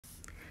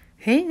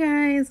Hey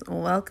guys,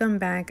 welcome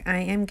back. I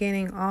am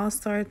getting all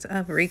sorts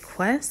of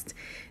requests,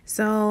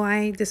 so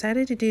I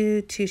decided to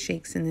do two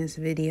shakes in this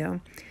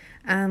video.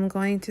 I'm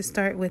going to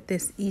start with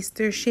this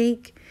Easter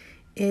shake.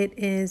 It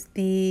is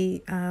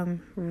the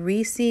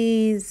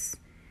Reese's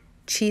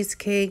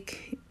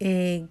Cheesecake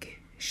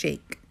Egg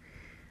Shake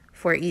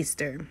for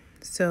Easter.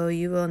 So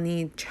you will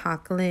need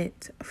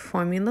chocolate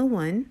Formula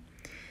 1.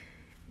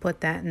 Put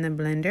that in the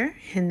blender,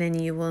 and then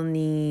you will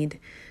need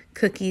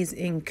cookies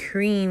and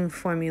cream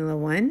Formula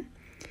 1.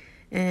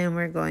 And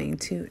we're going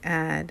to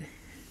add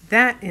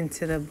that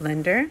into the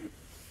blender.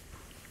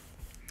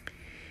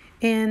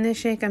 And this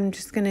shake, I'm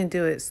just going to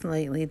do it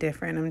slightly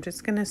different. I'm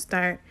just going to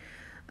start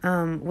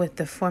with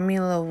the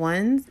Formula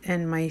 1s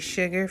and my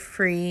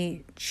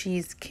sugar-free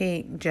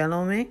cheesecake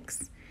jello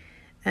mix.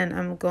 And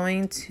I'm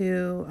going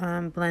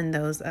to blend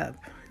those up.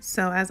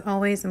 So as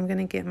always, I'm going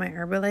to get my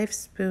Herbalife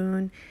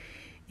spoon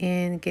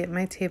and get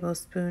my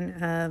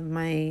tablespoon of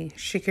my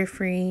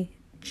sugar-free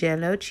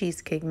Jello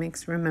cheesecake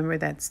mix. Remember,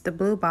 that's the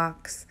blue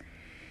box.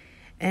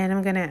 And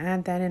I'm going to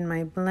add that in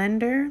my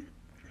blender.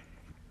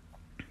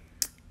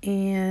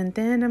 And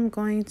then I'm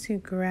going to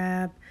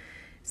grab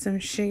some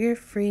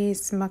sugar-free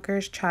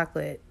Smucker's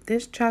chocolate.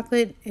 This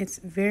chocolate is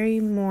very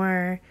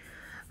more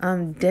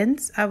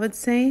dense, I would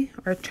say,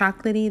 or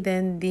chocolatey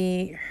than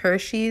the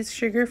Hershey's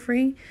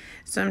sugar-free.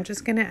 So I'm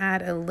just going to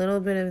add a little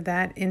bit of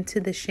that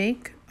into the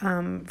shake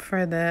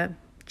for the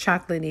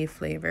chocolatey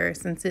flavor,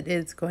 since it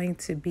is going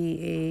to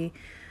be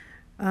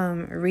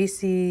a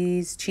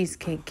Reese's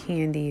cheesecake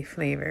candy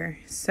flavor.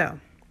 So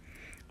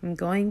I'm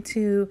going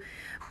to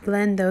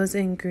blend those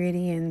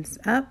ingredients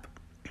up.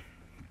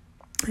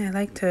 I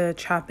like to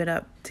chop it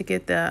up to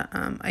get the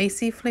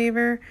icy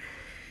flavor.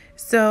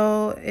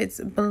 So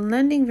it's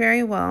blending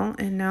very well,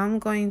 and now I'm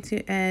going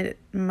to add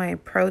my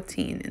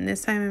protein, and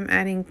this time I'm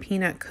adding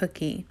peanut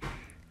cookie.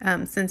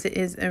 Since it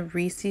is a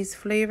Reese's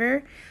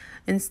flavor,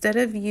 instead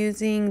of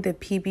using the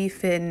PB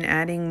Fit and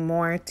adding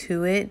more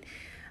to it,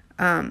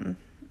 I'm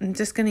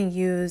just going to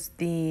use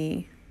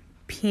the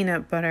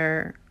peanut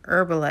butter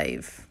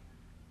Herbalife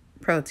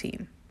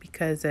protein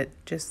because it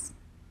just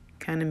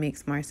kind of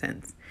makes more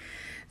sense.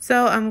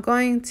 So I'm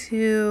going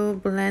to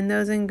blend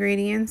those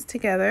ingredients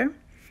together.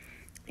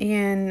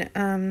 And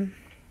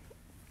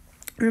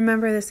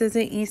remember, this is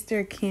an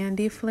Easter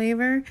candy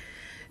flavor.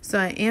 So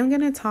I am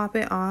going to top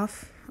it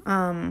off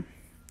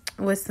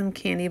with some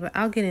candy, but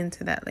I'll get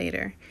into that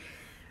later.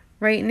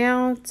 Right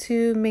now,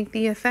 to make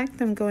the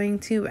effect, I'm going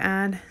to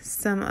add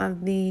some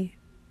of the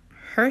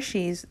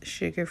Hershey's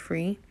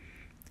sugar-free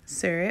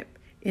syrup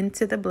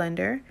into the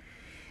blender,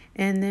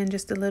 and then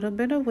just a little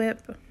bit of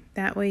whip.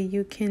 That way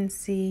you can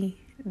see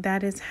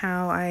that is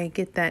how I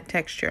get that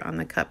texture on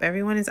the cup.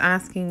 Everyone is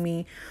asking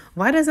me,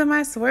 why doesn't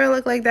my swirl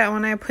look like that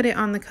when I put it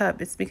on the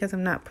cup? It's because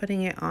I'm not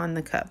putting it on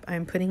the cup.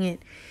 I'm putting it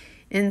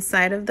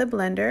inside of the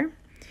blender.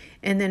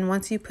 And then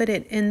once you put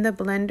it in the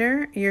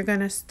blender, you're going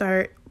to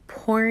start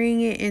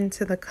pouring it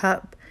into the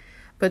cup.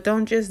 But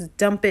don't just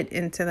dump it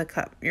into the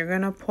cup. You're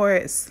going to pour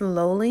it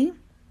slowly.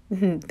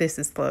 This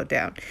is slowed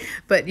down.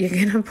 But you're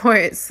going to pour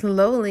it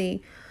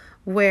slowly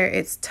where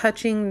it's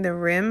touching the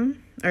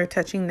rim or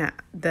touching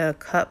the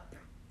cup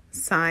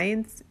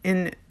sides,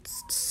 and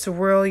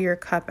swirl your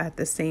cup at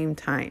the same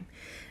time.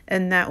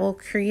 And that will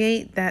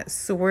create that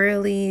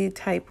swirly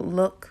type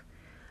look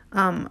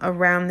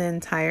around the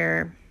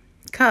entire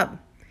cup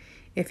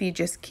if you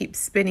just keep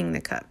spinning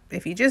the cup.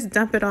 If you just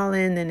dump it all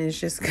in, then it's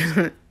just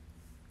gonna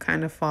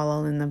kind of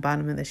fall in the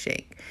bottom of the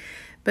shake.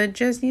 But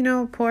just,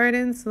 pour it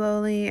in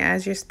slowly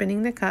as you're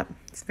spinning the cup.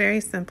 It's very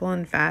simple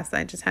and fast.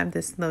 I just have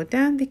this slowed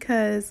down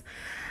because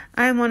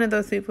I'm one of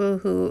those people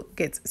who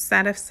gets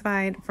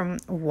satisfied from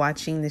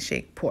watching the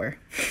shake pour.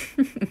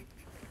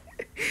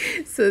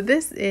 So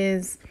this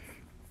is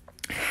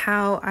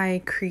how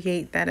I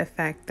create that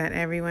effect that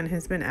everyone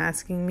has been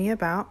asking me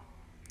about.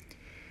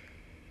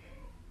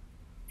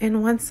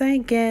 And once I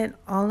get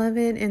all of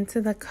it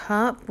into the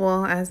cup,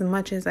 well, as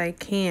much as I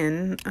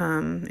can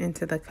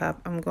into the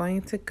cup, I'm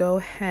going to go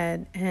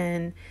ahead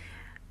and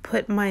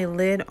put my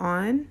lid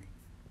on.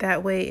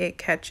 That way it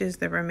catches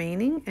the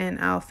remaining, and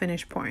I'll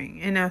finish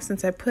pouring. And now,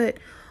 since I put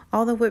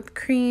all the whipped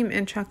cream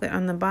and chocolate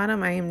on the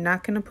bottom, I am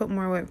not going to put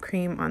more whipped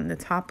cream on the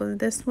top of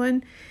this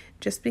one,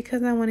 just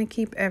because I want to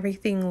keep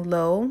everything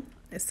low,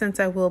 since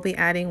I will be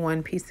adding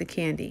one piece of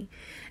candy.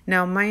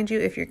 Now, mind you,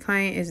 if your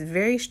client is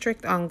very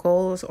strict on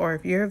goals, or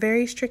if you're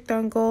very strict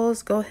on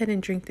goals, go ahead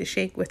and drink the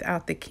shake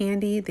without the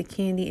candy. The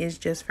candy is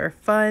just for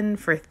fun,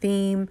 for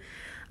theme.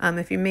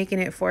 If you're making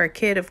it for a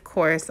kid, of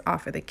course,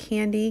 offer the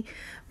candy.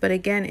 But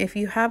again, if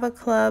you have a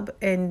club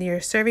and you're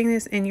serving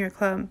this in your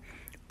club,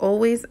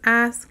 always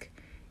ask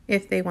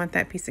if they want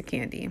that piece of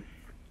candy.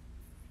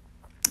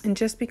 And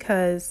just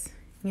because,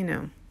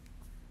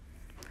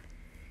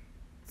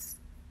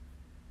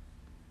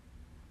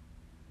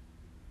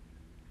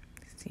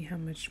 see how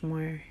much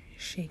more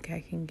shake I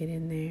can get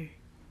in there.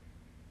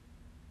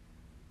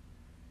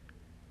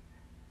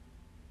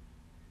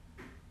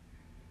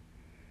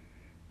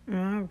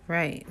 All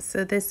right,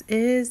 so this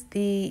is the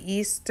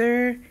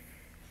Easter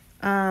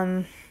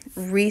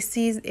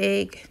Reese's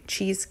egg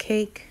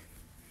cheesecake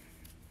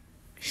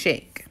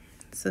shake.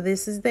 So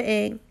this is the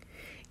egg.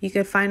 You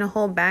could find a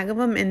whole bag of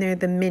them, and they're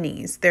the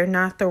minis. They're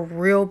not the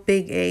real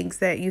big eggs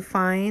that you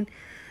find,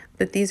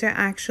 but these are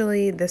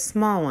actually the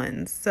small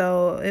ones.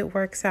 So it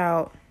works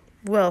out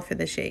well for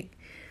the shake.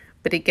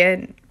 But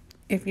again,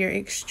 if you're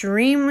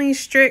extremely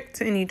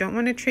strict and you don't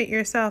want to treat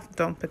yourself,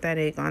 don't put that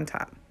egg on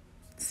top.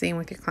 Same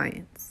with your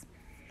clients.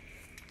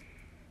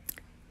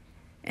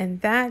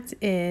 And that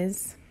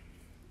is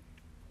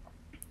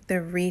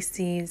the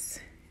Reese's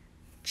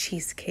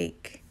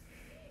Cheesecake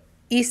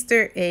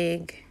Easter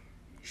egg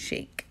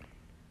shake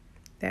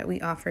that we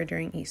offer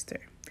during Easter.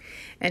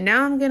 And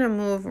now I'm going to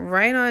move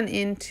right on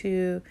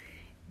into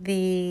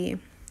the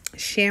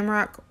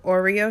Shamrock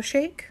Oreo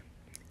shake.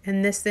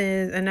 And this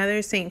is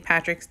another St.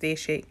 Patrick's Day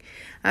shake.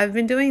 I've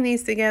been doing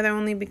these together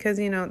only because,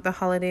 you know, the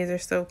holidays are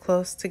so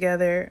close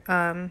together,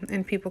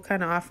 and people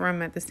kind of offer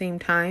them at the same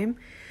time.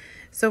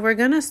 So we're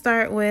going to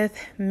start with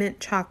mint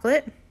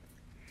chocolate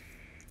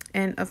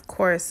and, of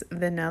course,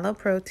 vanilla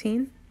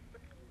protein.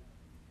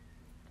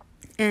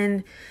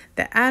 And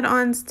the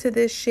add-ons to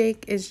this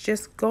shake is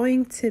just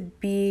going to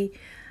be,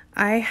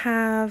 I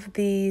have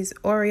these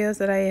Oreos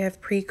that I have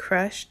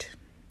pre-crushed.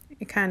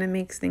 It kind of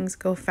makes things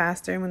go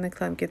faster when the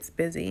club gets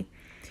busy.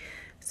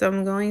 So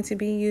I'm going to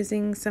be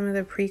using some of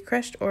the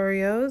pre-crushed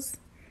Oreos.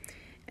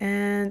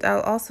 And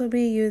I'll also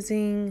be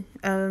using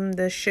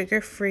the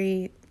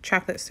sugar-free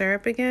chocolate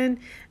syrup again,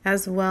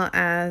 as well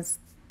as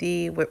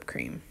the whipped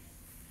cream.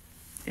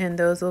 And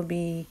those will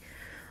be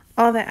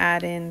all the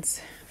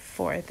add-ins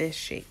for this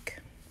shake.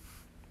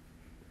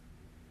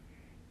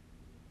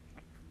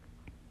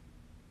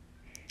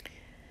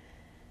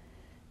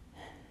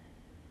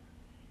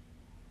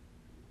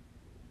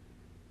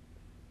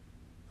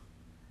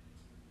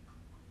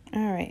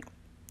 All right,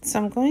 so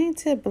I'm going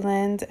to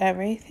blend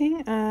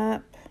everything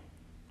up.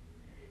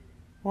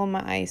 Well,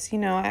 my ice, you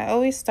know, I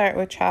always start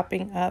with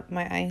chopping up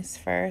my ice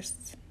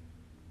first.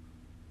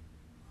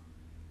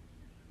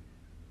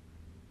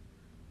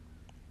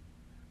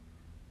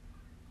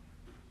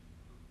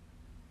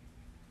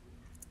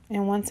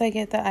 And once I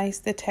get the ice,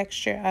 the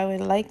texture I would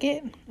like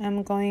it,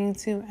 I'm going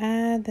to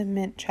add the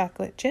mint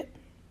chocolate chip.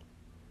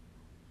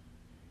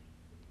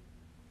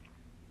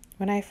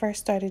 When I first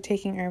started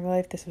taking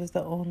Herbalife, this was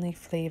the only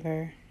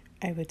flavor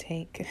I would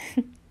take.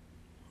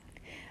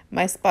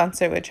 My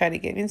sponsor would try to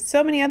give me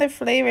so many other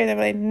flavors. I'm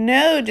like,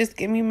 no, just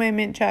give me my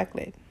mint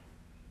chocolate.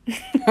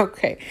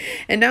 Okay,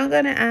 and now I'm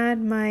going to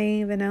add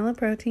my vanilla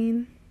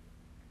protein.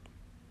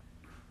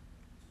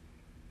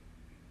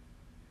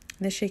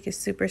 This shake is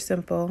super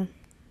simple,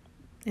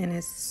 and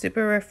it's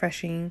super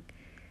refreshing,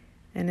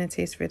 and it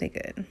tastes really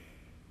good.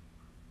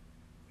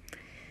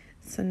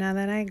 So now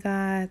that I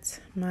got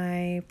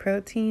my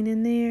protein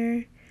in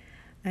there,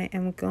 I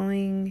am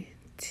going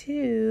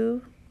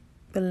to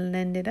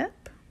blend it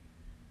up.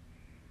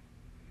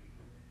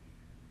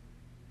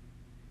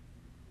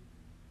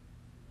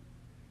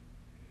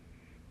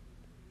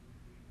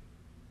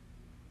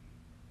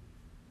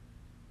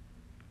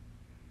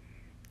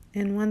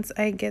 And once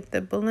I get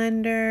the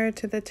blender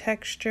to the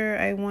texture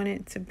I want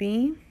it to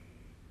be,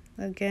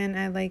 again,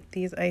 I like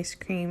these ice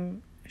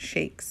cream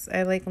shakes.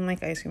 I like them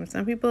like ice cream.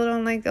 Some people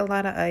don't like a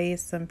lot of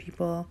ice. Some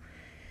people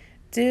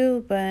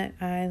do, but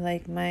I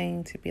like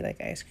mine to be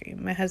like ice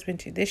cream. My husband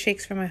too. This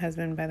shake's for my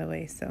husband, by the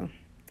way, so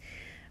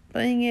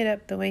blending it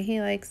up the way he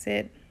likes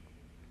it.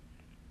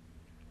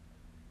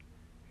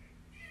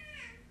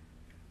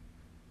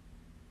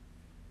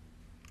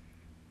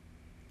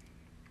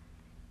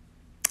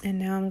 And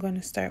now I'm going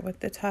to start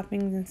with the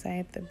toppings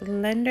inside the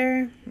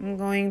blender. I'm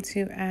going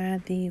to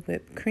add the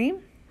whipped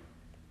cream.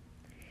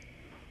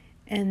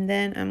 And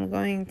then I'm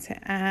going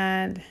to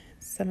add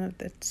some of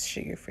the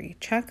sugar-free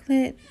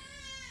chocolate.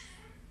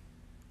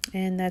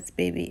 And that's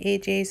baby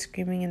AJ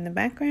screaming in the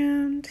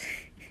background.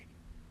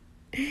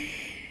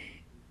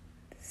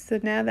 So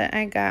now that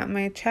I got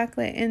my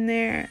chocolate in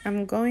there,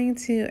 I'm going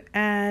to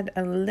add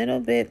a little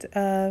bit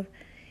of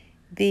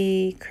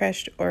the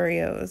crushed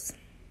Oreos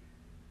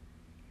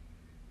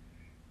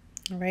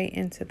right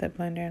into the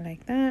blender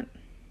like that.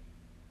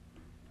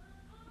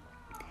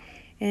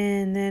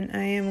 And then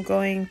I am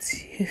going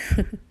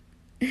to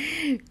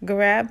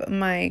grab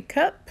my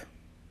cup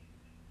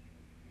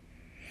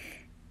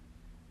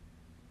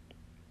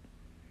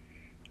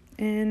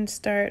and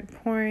start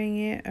pouring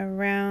it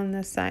around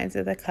the sides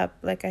of the cup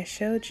like I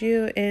showed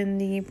you in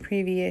the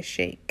previous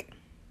shake.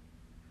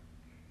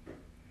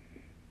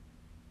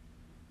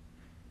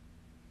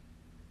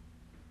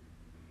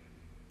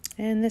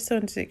 And this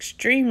one's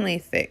extremely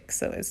thick,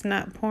 so it's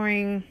not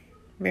pouring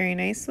very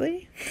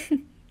nicely.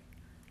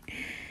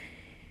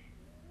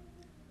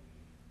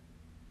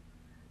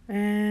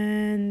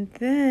 And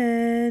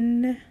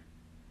then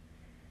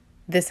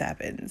this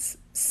happens.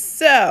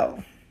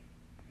 So,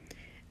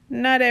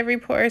 not every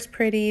pour is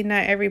pretty,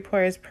 not every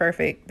pour is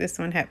perfect. This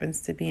one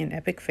happens to be an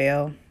epic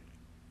fail,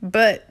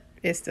 but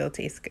it still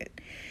tastes good.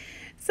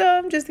 So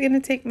I'm just going to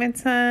take my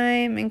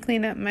time and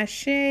clean up my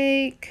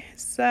shake.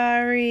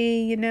 Sorry,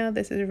 you know,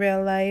 this is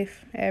real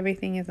life.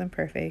 Everything isn't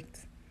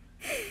perfect.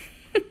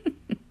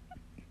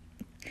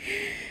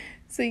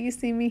 So you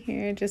see me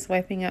here just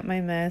wiping up my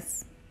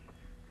mess.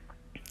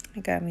 I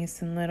got me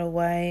some little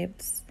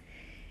wipes.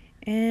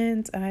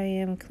 And I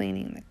am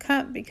cleaning the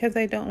cup because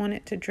I don't want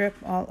it to drip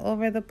all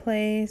over the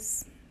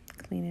place.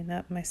 Cleaning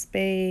up my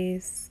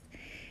space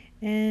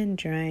and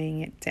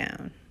drying it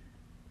down.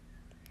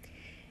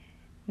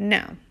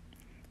 Now,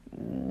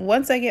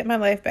 once I get my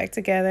life back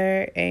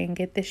together and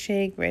get the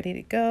shake ready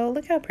to go,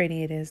 look how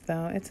pretty it is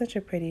though. It's such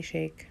a pretty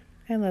shake.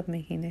 I love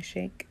making this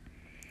shake.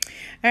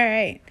 All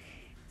right,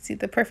 see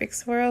the perfect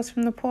swirls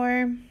from the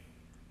pour?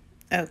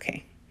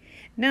 Okay,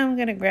 now I'm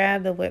gonna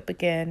grab the whip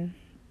again.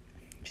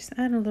 Just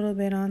add a little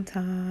bit on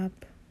top.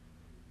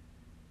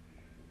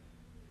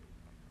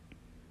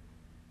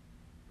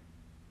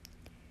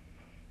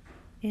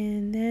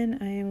 And then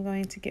I am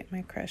going to get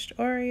my crushed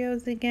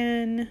Oreos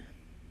again.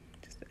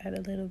 Just add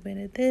a little bit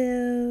of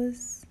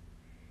those.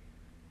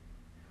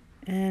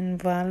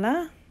 And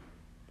voila.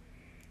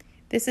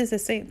 This is a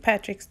St.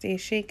 Patrick's Day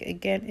shake.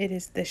 Again, it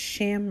is the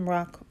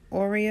Shamrock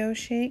Oreo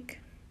shake.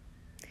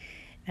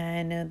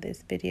 I know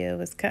this video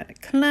was kind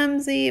of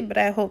clumsy, but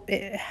I hope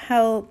it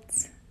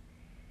helped.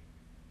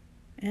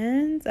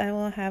 And I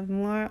will have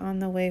more on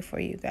the way for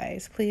you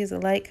guys. Please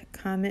like,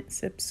 comment,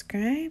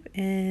 subscribe,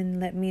 and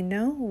let me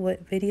know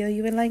what video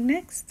you would like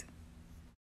next.